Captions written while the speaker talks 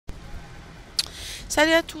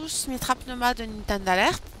Salut à tous, Pneuma de Nintendo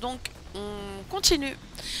Alert. Donc, on continue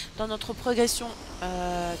dans notre progression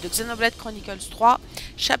de Xenoblade Chronicles 3,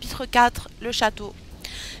 chapitre 4, le château.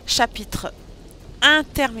 Chapitre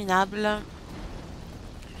interminable.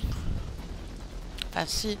 Enfin,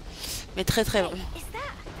 si, mais très très long.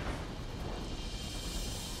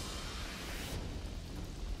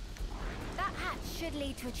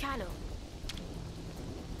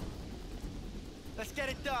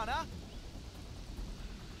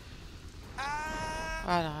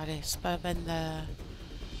 Voilà, allez, c'est pas la peine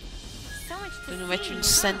de nous mettre une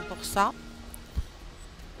scène pour ça.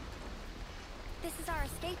 This is our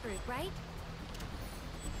escape route, right?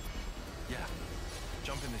 Yeah.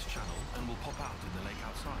 Jump in this channel and we'll pop out in the lake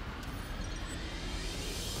outside.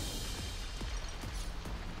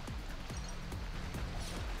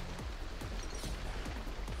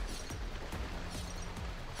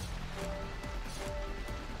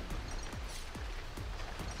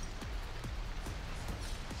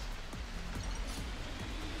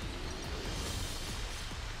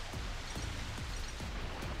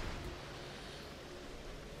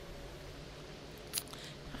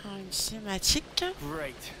 Une cinématique.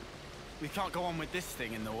 Great. We can't go on with this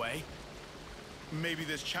thing in the way. Maybe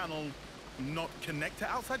this channel not connect to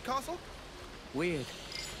outside castle? Weird.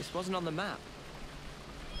 This wasn't on the map.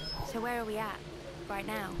 So where are we at right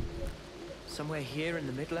now? Somewhere here in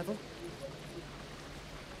the mid-level?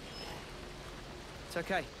 It's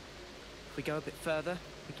okay. If we go a bit further,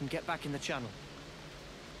 we can get back in the channel.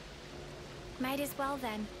 Might as well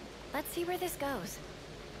then. Let's see where this goes.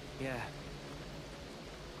 Yeah.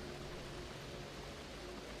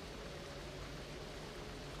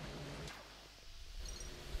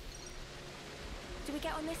 Do we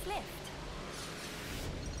get on this lift?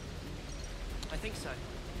 I think so.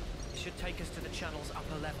 It should take us to the channel's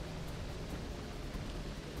upper level.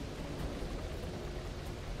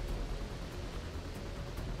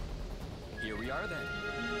 Here we are then.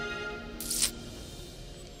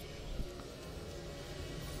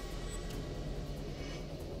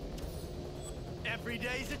 Every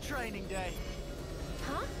day's a training day.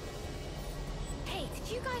 Huh? Hey, did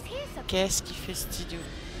you guys hear something? Qu'est-ce qui fait cet idiot?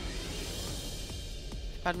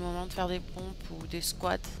 Pas le moment de faire des pompes ou des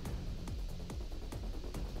squats.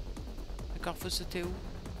 D'accord, faut sauter où?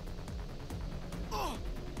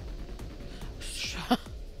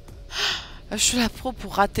 Je suis la pro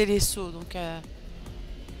pour rater les sauts, donc Time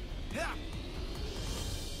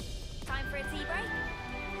for a tea break?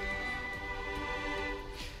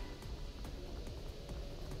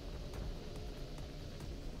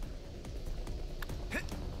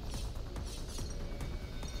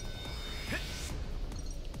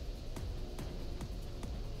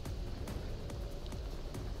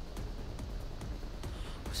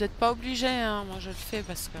 vous n'êtes pas obligé, hein. Moi je le fais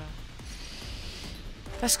parce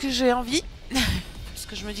que j'ai envie, parce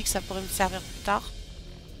que je me dis que ça pourrait me servir plus tard.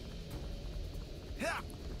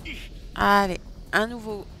 Allez, un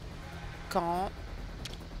nouveau camp.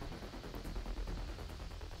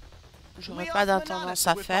 J'aurais pas d'intendance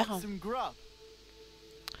à faire. En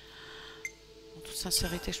toute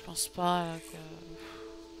sincérité, je pense pas que...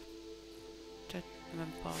 Peut-être même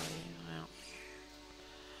pas, rien.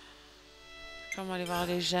 Comment aller voir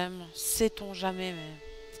les gemmes, sait-on jamais, mais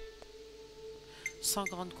sans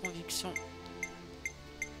grande conviction.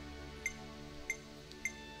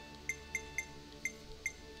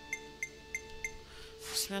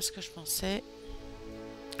 C'est bien ce que je pensais.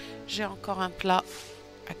 J'ai encore un plat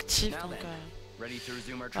actif, donc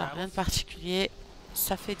voilà, rien de particulier.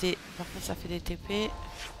 Ça fait des, par contre, ça fait des TP.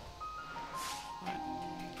 Ouais.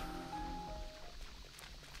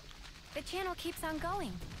 The channel keeps on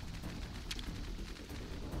going.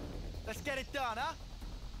 Let's get it done, huh?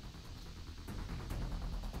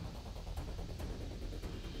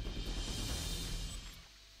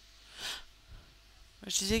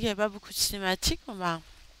 Je disais qu'il n'y avait pas beaucoup de cinématiques, bon bah,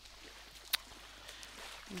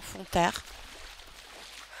 ils me font taire.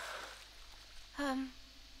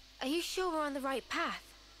 Are you sure we're on the right path?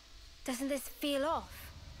 Doesn't this feel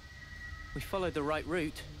off? We followed the right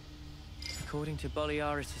route. According to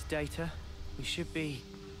Boliaris' data, we should be...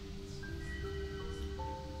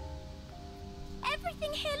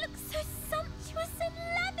 Everything here looks so sumptuous and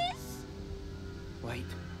lavish. Wait.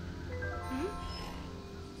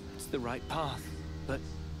 It's the right path, but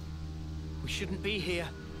we shouldn't be here.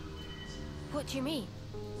 What do you mean?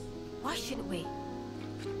 Why shouldn't we?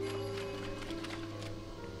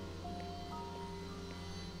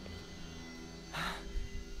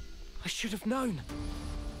 I should have known.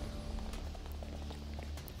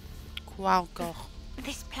 Quoi encore?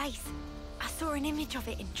 This place. I saw an image of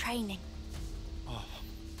it in training.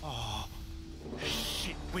 Oh,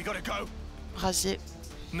 We gotta go. Brasier.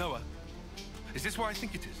 Noah, is this where I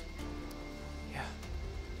think it is? Yeah.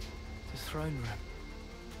 The throne room.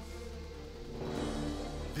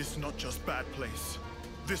 This not just bad place.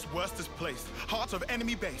 This worstest place. Heart of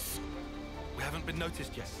enemy base. We haven't been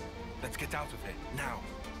noticed yet. Let's get out of here, now.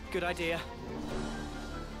 Good idea.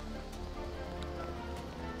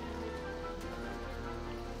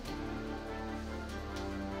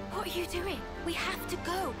 What are you doing? We have to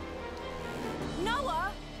go.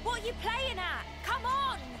 Noah, what are you playing at? Come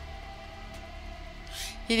on!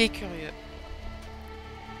 Il est curieux.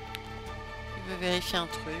 Il veut vérifier un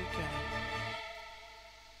truc.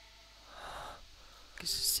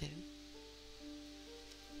 Qu'est-ce que c'est?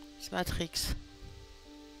 C'est Matrix.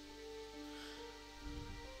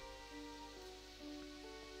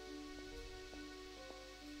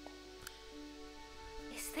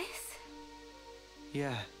 Is this?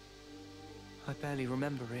 Yeah. I barely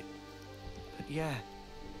remember it. But yeah.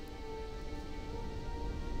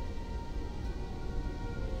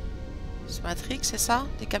 C'est Matrix, c'est ça?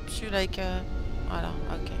 Des capsules avec... Voilà,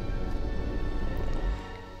 ok.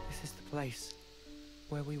 This is the place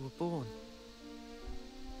where we were born.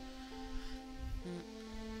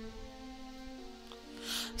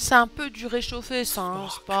 C'est un peu du réchauffé, ça, hein.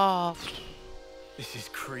 C'est pas... This is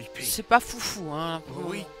creepy. C'est pas foufou, hein. Were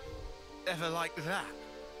we ever like that?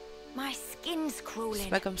 My skin's C'est crawling.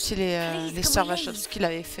 pas comme si les sœurs Wachowski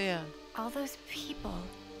l'avaient fait. All those people.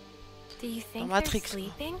 Do you think they're Matrix.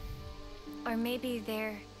 sleeping? Or maybe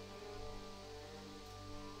they're...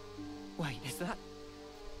 Wait, is that...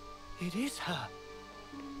 It is her.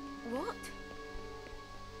 What?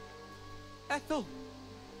 Ethel!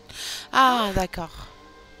 Ah, d'accord.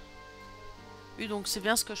 Oui, donc c'est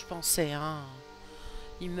bien ce que je pensais, hein.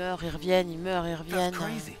 Ils meurent, ils reviennent, ils meurent, ils reviennent.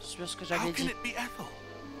 C'est bien ce que j'avais dit.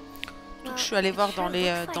 Donc je suis allée voir dans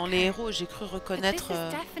les héros, j'ai cru reconnaître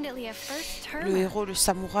le héros, le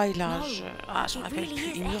samouraï là, je me rappelle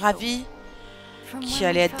plus, une ravie qui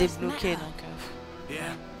allait être débloquée donc.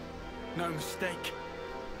 Yeah, no mistake.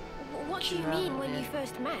 What do you mean when you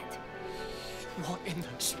first met? What in the...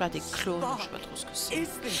 Je sais pas, des clones, je sais pas trop ce que c'est. Is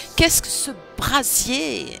this? Qu'est-ce que ce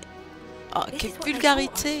brasier? Oh, This quelle is what they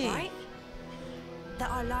vulgarité! taught us, right?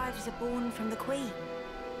 That our lives are born from the Queen.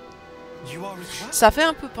 You are as well. Ça fait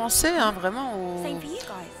un peu penser, hein, vraiment Same for you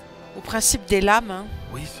guys. au principe des lames, hein,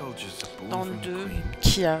 We soldiers are born dans le from the 2,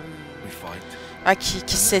 Queen. We fight.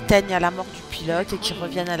 qui s'éteignent à la mort du pilote et qui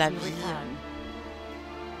reviennent à la vie.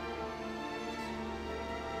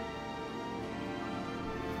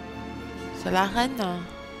 C'est la reine.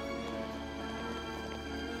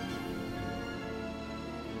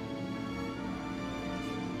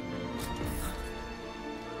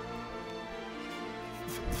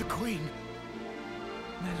 The Queen.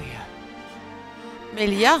 Melia.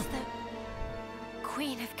 Melia. That's the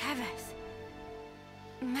Queen of Keves.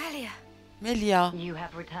 Melia. Melia. You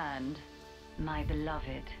have returned, my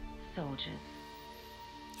beloved soldiers.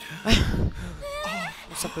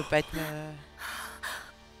 Ça peut pas être...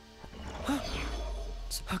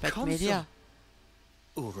 Ça peut pas être Melia.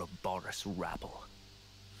 Ouroboros rabble.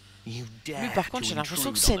 You Lui, dare par contre, to j'ai l'impression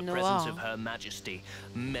intrude que c'est on the presence Noah. of Her Majesty,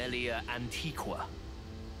 Melia Antiqua.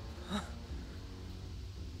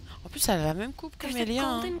 En plus, elle a la même coupe que There's Melia. a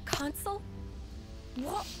Hein. golden console?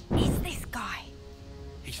 What is this guy?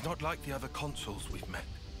 He's not like the other consuls we've met.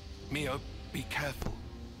 Mio, be careful.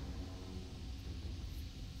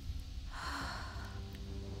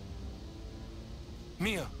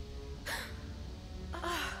 Mio,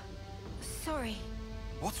 Sorry.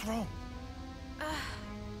 what's wrong?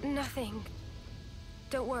 Nothing.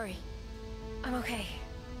 Don't worry. I'm okay.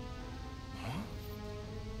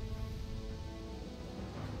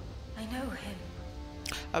 I know him.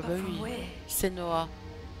 Ah bah But from oui, where? c'est Noah.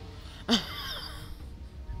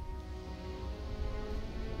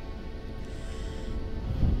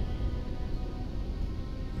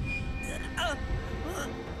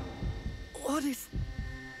 What is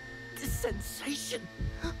this sensation?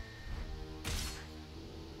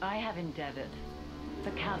 I have endeavored,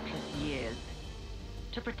 for countless years,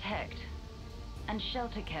 to protect and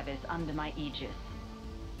shelter Keves under my aegis.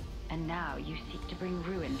 And now you seek to bring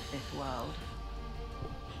ruin to this world.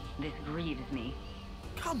 This grieves me.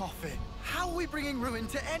 Come off it. How are we bringing ruin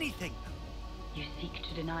to anything? You seek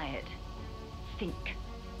to deny it. Think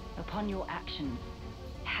upon your actions.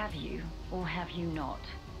 Have you, or have you not,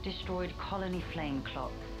 destroyed colony flame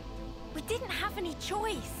clocks? We didn't have any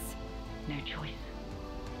choice. No choice.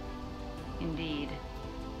 Indeed.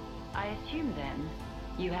 I assume then,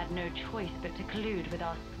 you had no choice but to collude with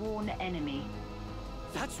our sworn enemy.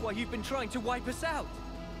 That's why you've been trying to wipe us out.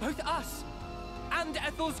 Both us and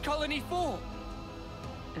Ethel's Colony 4.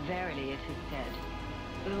 Verily it is said,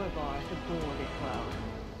 Ouroboros abhor this world.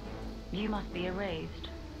 You must be erased,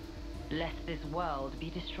 lest this world be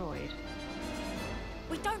destroyed.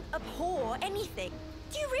 We don't abhor anything.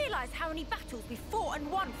 Do you realize how many battles we've fought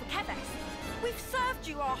and won for Keves? We've served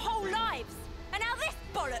you our whole lives, and now this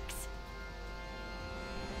bollocks!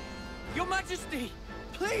 Your Majesty,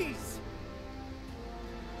 please!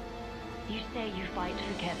 You say you fight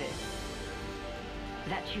for Keves,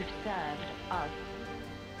 that you've served us.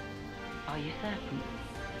 Are you certain?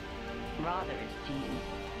 Rather, it seems,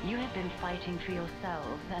 you have been fighting for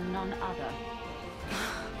yourselves and none other.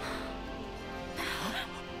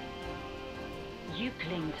 You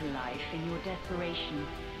cling to life in your desperation.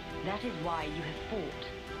 That is why you have fought.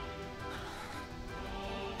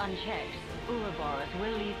 Unchecked, Ouroboros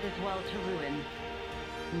will leave this world to ruin.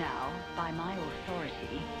 Now, by my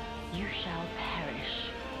authority, you shall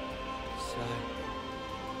perish. So,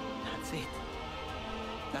 that's it.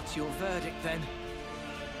 That's your verdict, then?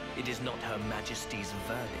 It is not Her Majesty's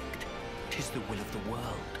verdict. 'Tis the will of the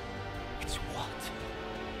world. It's what?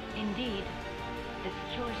 Indeed, the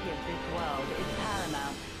security of this world is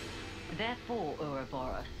paramount. Therefore,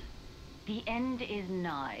 Ouroboros, the end is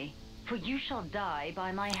nigh, for you shall die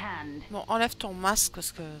by my hand. Bon, enlève ton masque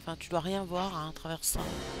parce que tu dois rien voir hein, à travers ça.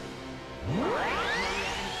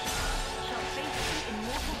 Shall face you in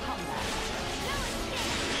mortal combat.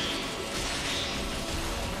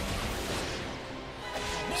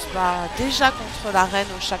 On se bat déjà contre la reine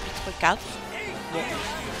au chapitre 4. Bon.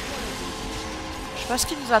 Je sais pas ce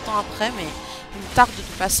qui nous attend après, mais il me tarde de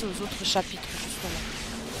passer aux autres chapitres justement.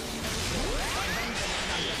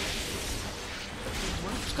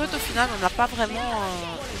 Parce qu'au final, on n'a pas vraiment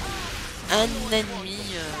un ennemi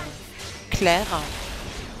clair.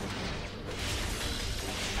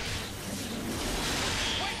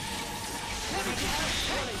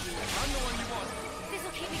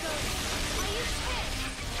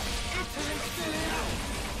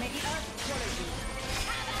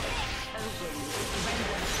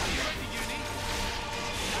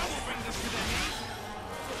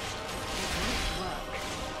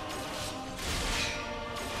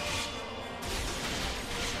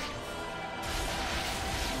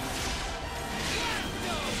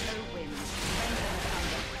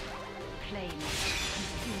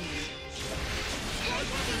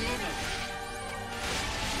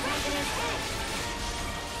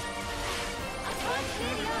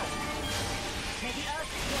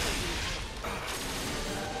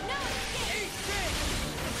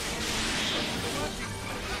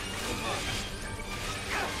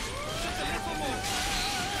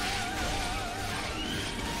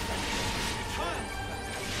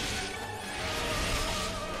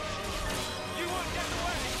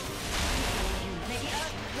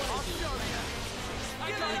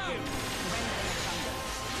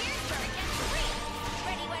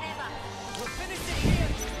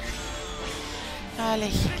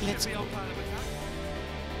 Allez, let's go.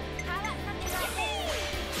 Alors,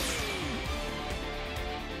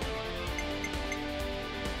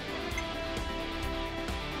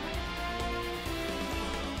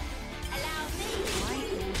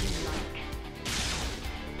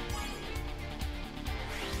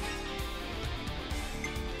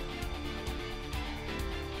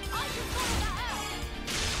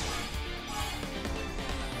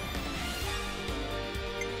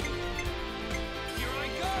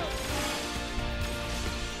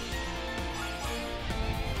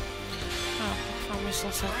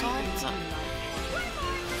 150.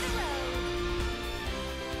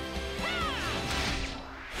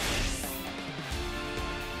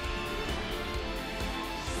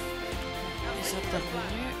 Les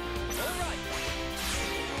intervenus.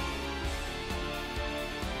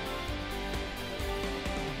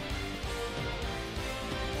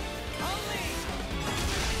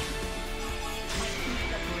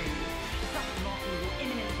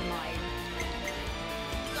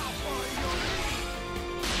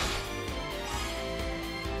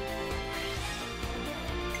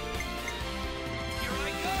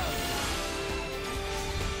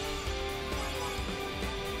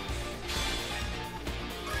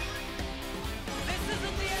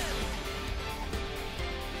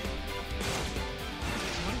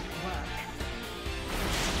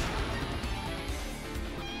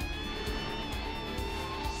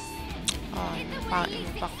 Ils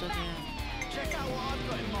m'ont pardonné.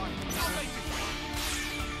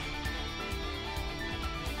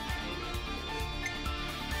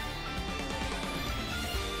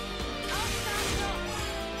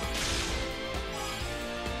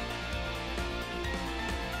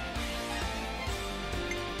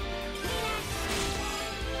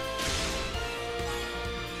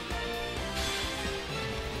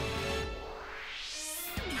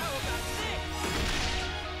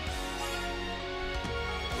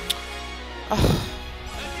 Oh.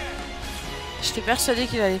 J'étais persuadée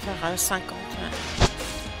qu'il allait faire 50. Mais...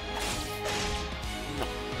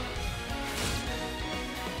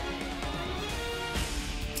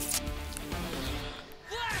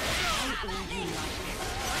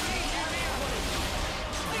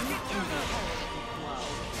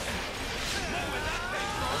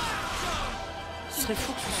 Ce serait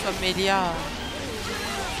fou que ce soit Melia.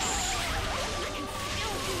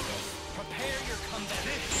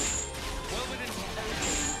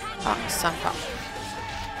 Ah, sympa.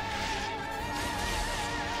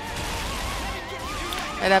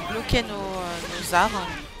 Elle a bloqué nos arts.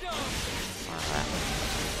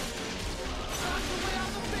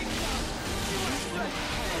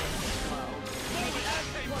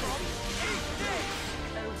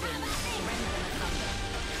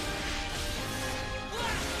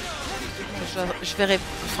 Voilà. Je verrai...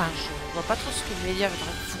 Enfin, je vois pas trop ce que Melia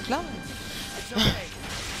voudrait foutre là.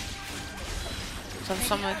 Ça me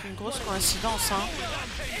semble être une grosse coïncidence, hein.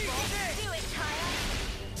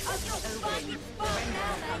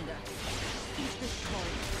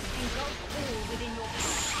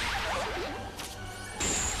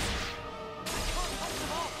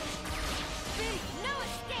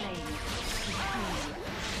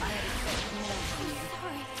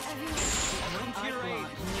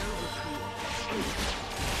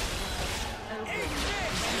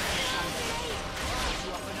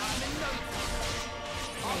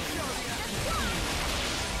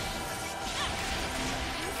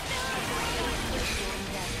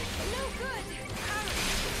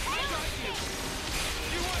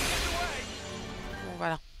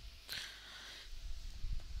 Voilà.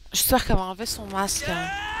 J'espère qu'elle va enlever son masque. Hein.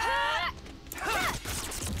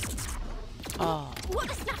 Oh.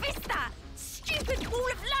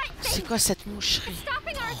 C'est quoi cette moucherie?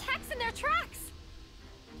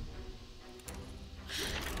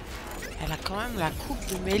 Elle a quand même la coupe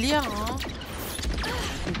de Melia, hein.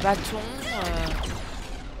 Le bâton.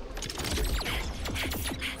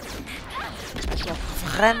 Je vois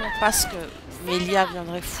vraiment pas ce que Melia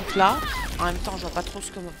viendrait foutre là. En même temps, je vois pas trop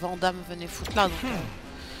ce que Vandame venait foutre là. Donc,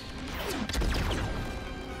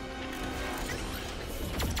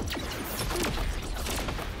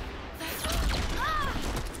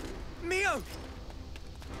 Mio!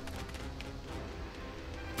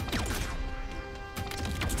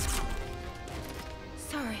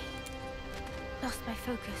 Sorry. Lost my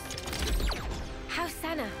focus. How's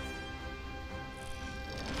Sana?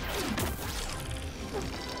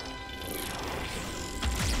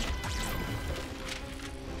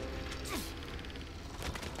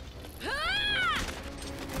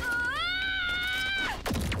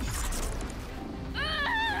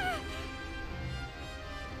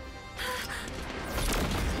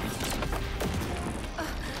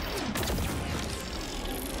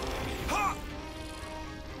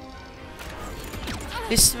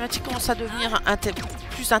 les cinématiques commencent à devenir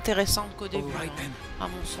plus intéressantes qu'au début, à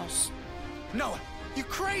mon sens. Noah, you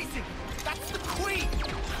crazy! That's the queen!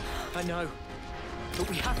 I know, but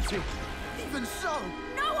we have to. Even so,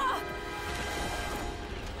 Noah!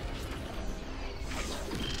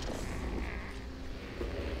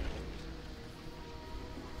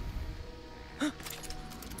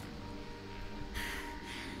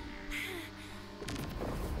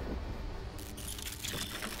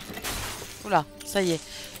 Oula, ça y est.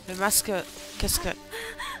 Le masque, qu'est-ce que...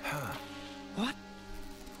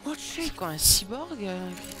 C'est quoi, un cyborg?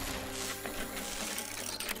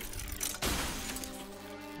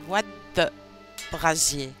 What the...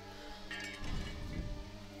 Brasier.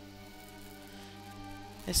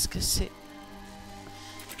 Est-ce que c'est...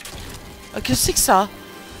 Oh, qu'est-ce que c'est que ça?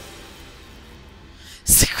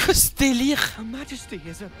 C'est quoi ce délire? Her Majesty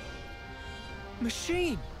is a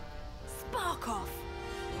machine. Spark off!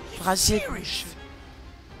 Brasier de cheveux.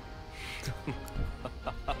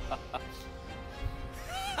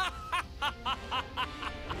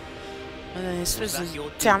 On a une espèce de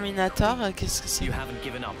Terminator, qu'est-ce que c'est? You haven't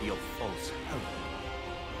given up your false hope.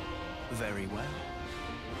 Very well.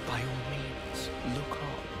 By all means, look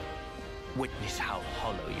on. Witness how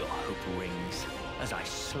hollow your hope rings as I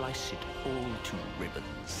slice it all to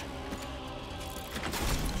ribbons.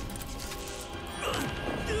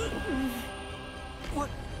 What?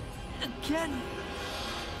 Again?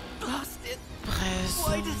 Blasted.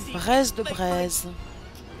 Braise. Braise de braise.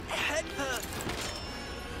 Head hurt.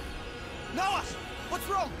 Noah! What's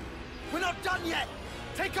wrong? We're not done yet!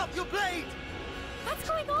 Take up your blade! What's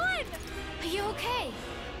going on? Are you okay?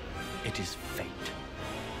 It is fate.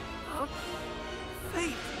 Oh.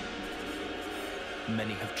 Fate!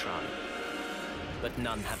 Many have tried, but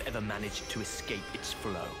none have ever managed to escape its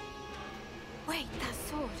flow. Wait, that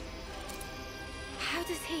sword. How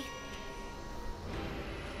does he...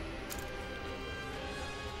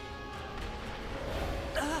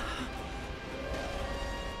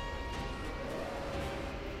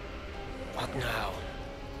 What now?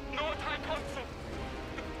 No attack, Consul!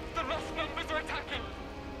 The lost numbers are attacking!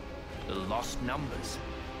 The lost numbers?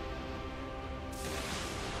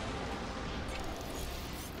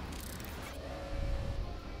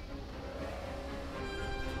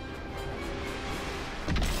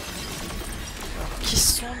 Qui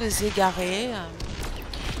sont les égarés?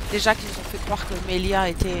 Déjà qu'ils ont fait croire que Melia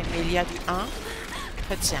était Melia du 1. En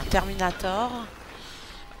fait, c'est un Terminator.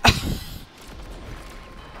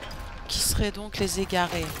 Qui seraient donc les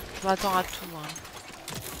égarés? Je m'attends à tout. Hein.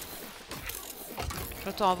 Je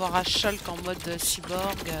m'attends à voir un Shulk en mode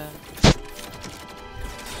cyborg.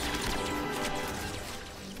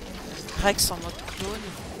 Rex en mode clone.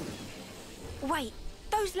 Wait,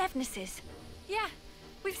 those Levnesses. Yeah,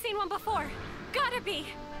 we've seen one before. Gotta be.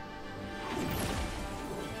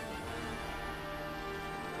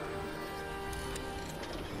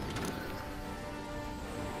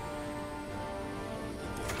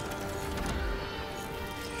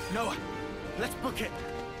 Noah, let's book it.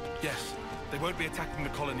 Yes, they won't be attacking the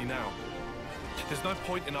colony now. There's no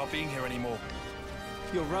point in our being here anymore.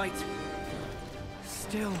 You're right.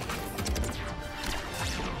 Still.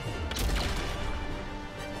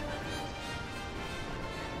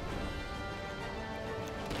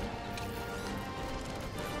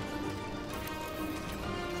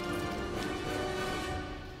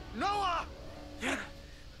 Noah!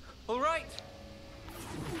 All right.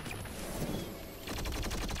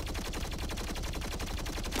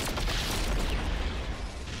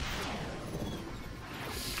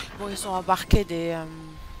 Bon, ils ont embarqué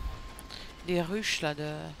des ruches là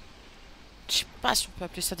de... Je sais pas si on peut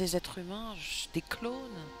appeler ça des êtres humains, des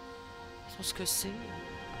clones. Je pense que c'est...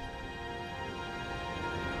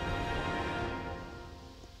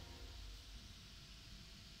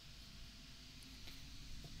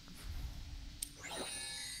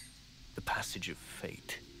 The passage of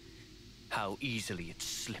fate. How easily it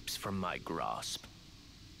slips from my grasp.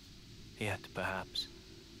 Yet, perhaps,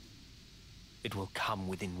 it will come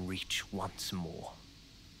within reach once more.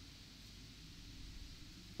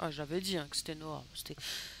 Ah, j'avais dit hein, que c'était noir. C'était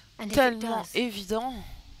And if it tellement does, évident.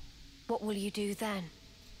 what will you do then?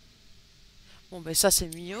 Bon, ben ça c'est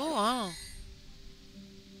Mio, hein.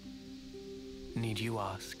 Need you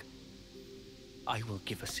ask? I will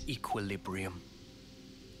give us equilibrium.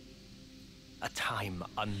 A time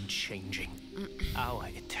unchanging. Our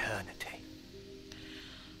eternity.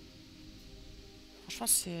 Franchement,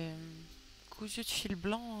 c'est cousu de fil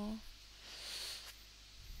blanc. Hein.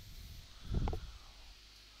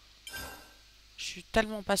 Je suis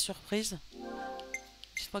tellement pas surprise.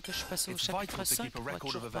 Dites-moi que je suis passée au chapitre 5. Ouais,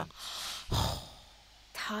 toujours pas.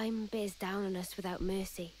 Time bears down on us without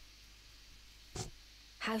mercy.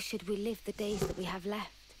 How should we live the days that we have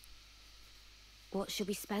left? What should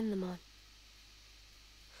we spend them on?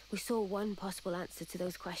 We saw one possible answer to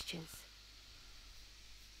those questions.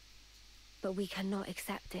 But we cannot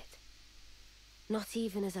accept it. Not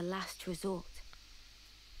even as a last resort.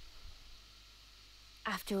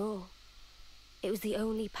 After all, it was the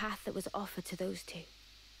only path that was offered to those two.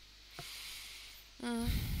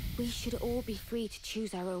 We should all be free to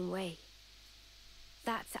choose our own way.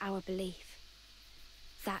 That's our belief.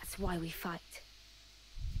 That's why we fight.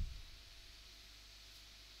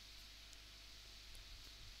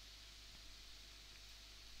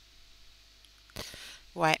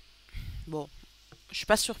 Ouais. Bon. Je suis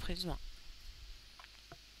pas surprise, moi.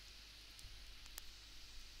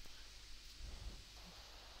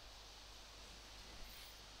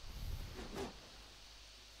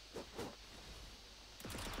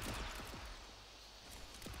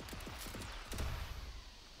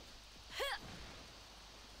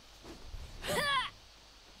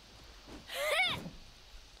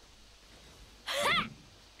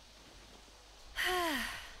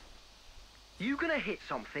 You gonna hit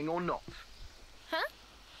something or not? Huh?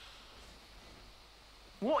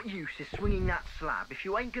 What use is swinging that slab if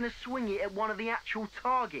you ain't gonna swing it at one of the actual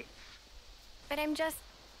targets? But I'm just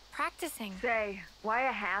practicing. Say, why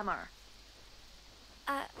a hammer?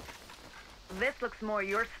 This looks more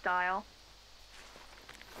your style.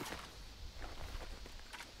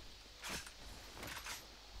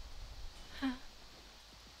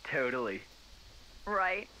 Totally.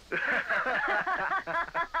 Right.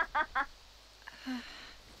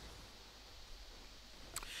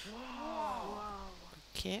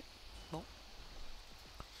 Ok. Bon.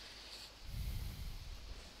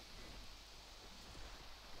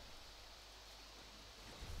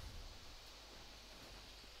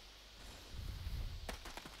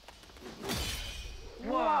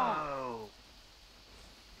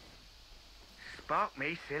 Spark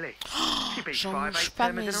me silly. She beat J'en 5 bouge 8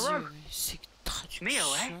 pas mes termers in a row. yeux. C'est traduction.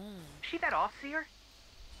 Neo, eh? She that Offseer?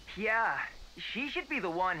 Yeah, she should be the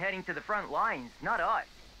one heading to the front lines, not us.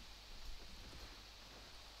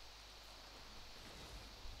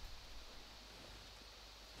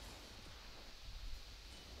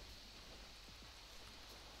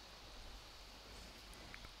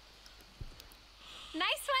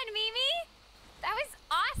 Nice one, Mimi! That was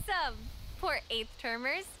awesome! Poor 8th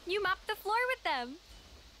termers. You mopped the floor with them.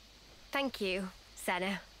 Thank you,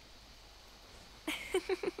 Senna.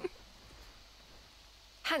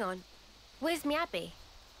 Hang on. Where's Miyabi?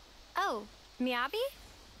 Oh, Miyabi?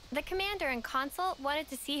 The commander and consult wanted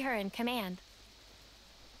to see her in command.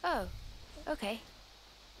 Oh, okay.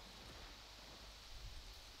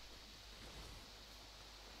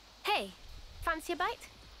 Hey, fancy a bite?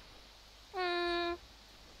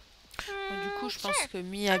 Du coup, je pense Sure. que I'm a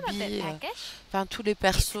Miyabi, bit peckish. enfin tous les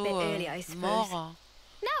persos It's a bit early, I suppose. morts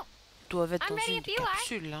No, doivent être I'm dans ready une if you are.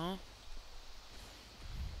 capsule. Hein.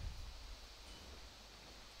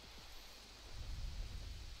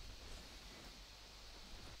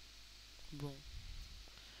 Bon.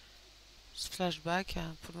 Ce flashback,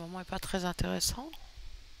 pour le moment, est pas très intéressant.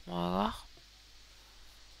 On va voir.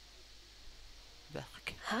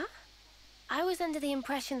 Berk. Huh? I was under the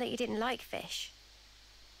impression that you didn't like fish.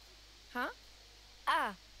 Huh?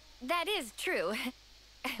 Ah, that is true.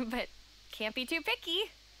 But can't be too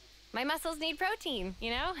picky. My muscles need protein,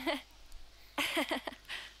 you know?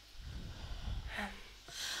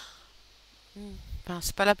 Enfin,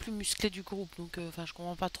 c'est pas la plus musclée du groupe, donc enfin, je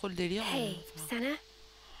comprends pas trop le délire. Hey, enfin. Senna.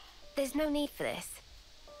 There's no need for this.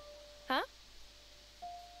 Huh?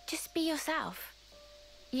 Just be yourself.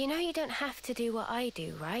 You know you don't have to do what I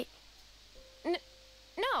do, right?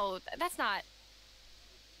 No, that's not...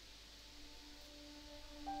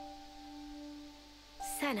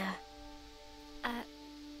 Senna.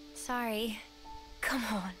 Sorry. Come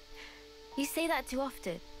on. You say that too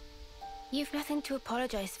often. You've nothing to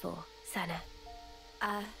apologize for, Senna.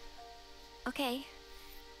 Okay.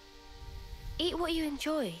 Eat what you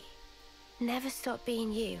enjoy. Never stop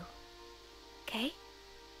being you. Okay?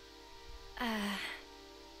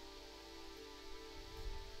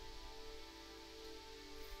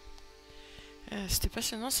 C'était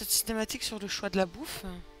passionnant cette cinématique sur le choix de la bouffe.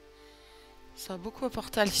 Ça a beaucoup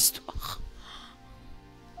apporté à l'histoire.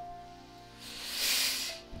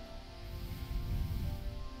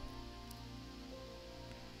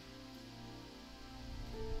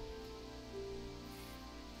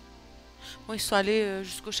 Bon, ils sont allés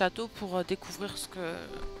jusqu'au château pour découvrir ce que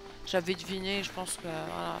j'avais deviné. Je pense que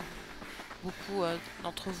voilà, beaucoup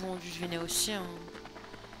d'entre vous ont dû deviner aussi. Hein.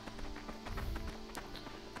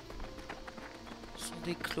 Ce sont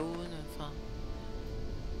des clones. Enfin,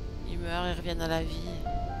 ils meurent, ils reviennent à la vie.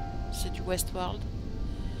 C'est du Westworld.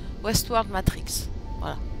 Westworld Matrix.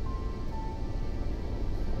 Voilà.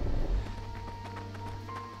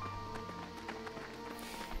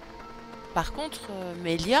 Par contre,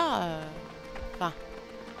 Melia, enfin,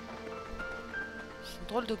 c'est une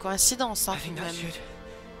drôle de coïncidence, hein, tout de même.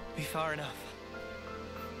 Be far enough.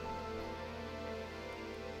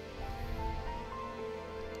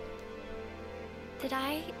 Did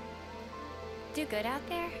I do good out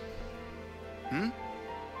there? Hmm?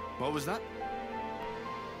 What was that?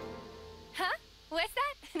 Huh? What's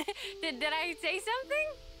that? did I say something?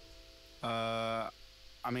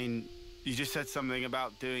 I mean, you just said something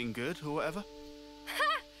about doing good or whatever?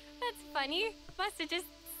 Ha! That's funny. Must have just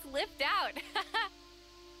slipped out.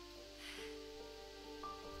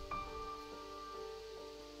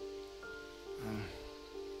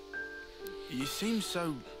 You seem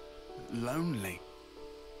so lonely.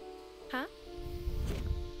 Huh?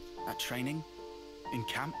 At training, in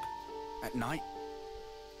camp, at night.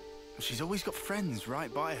 She's always got friends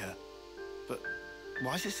right by her. But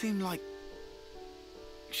why does it seem like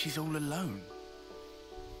she's all alone?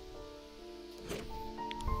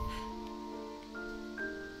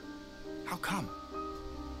 How come?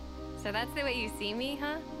 So that's the way you see me,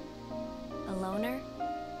 huh? A loner?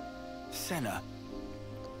 Senna.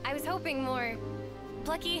 I was hoping more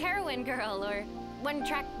plucky heroine girl or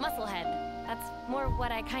one-track musclehead. That's more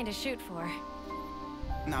what I kind of shoot for.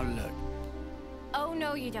 Now look. Oh,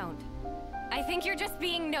 no, you don't. I think you're just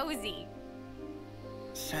being nosy.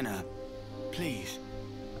 Senna, please.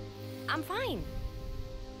 I'm fine.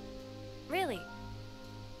 Really.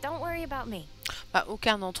 Don't worry about me. Bah,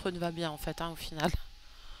 aucun d'entre eux ne va bien, en fait, hein, au final.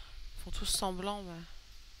 Ils font tous semblant, mais...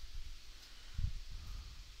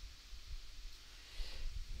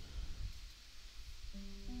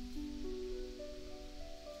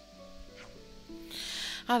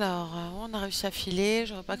 Alors, on a réussi à filer.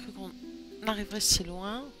 J'aurais pas cru qu'on arriverait si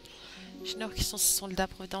loin. J'ignore qui sont ces soldats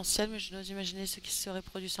providentiels, mais je n'ose imaginer ce qui se serait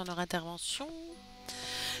produit sans leur intervention.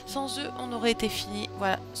 Sans eux, on aurait été fini.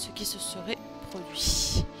 Voilà ce qui se serait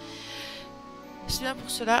produit. C'est bien pour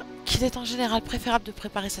cela qu'il est en général préférable de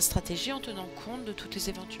préparer sa stratégie en tenant compte de toutes les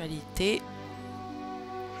éventualités.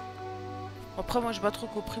 Après, moi, je n'ai pas trop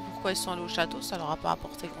compris pourquoi ils sont allés au château. Ça leur a pas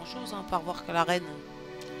apporté grand-chose, hein, à part voir que la reine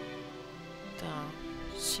est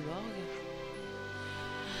un cyborg.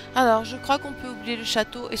 Alors, je crois qu'on peut oublier le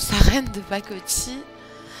château et sa reine de pacotille.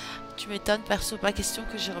 Tu m'étonnes, perso, pas question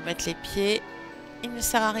que j'y remette les pieds. Il ne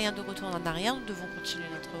sert à rien de retourner en arrière, nous devons continuer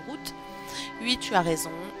notre route. Oui, tu as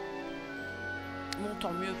raison. Bon,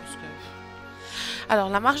 tant mieux, parce que... Alors,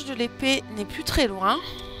 la marche de l'épée n'est plus très loin.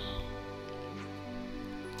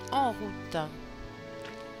 En route.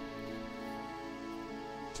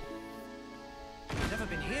 Never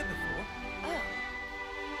been here before.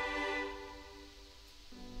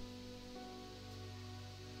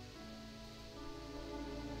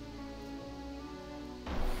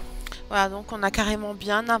 Voilà, donc on a carrément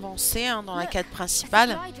bien avancé hein, dans la quête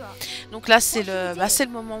principale. Donc là, c'est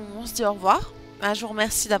le moment où on se dit au revoir. Je vous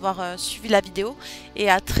remercie d'avoir suivi la vidéo et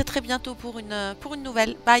à très bientôt pour une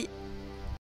nouvelle. Bye!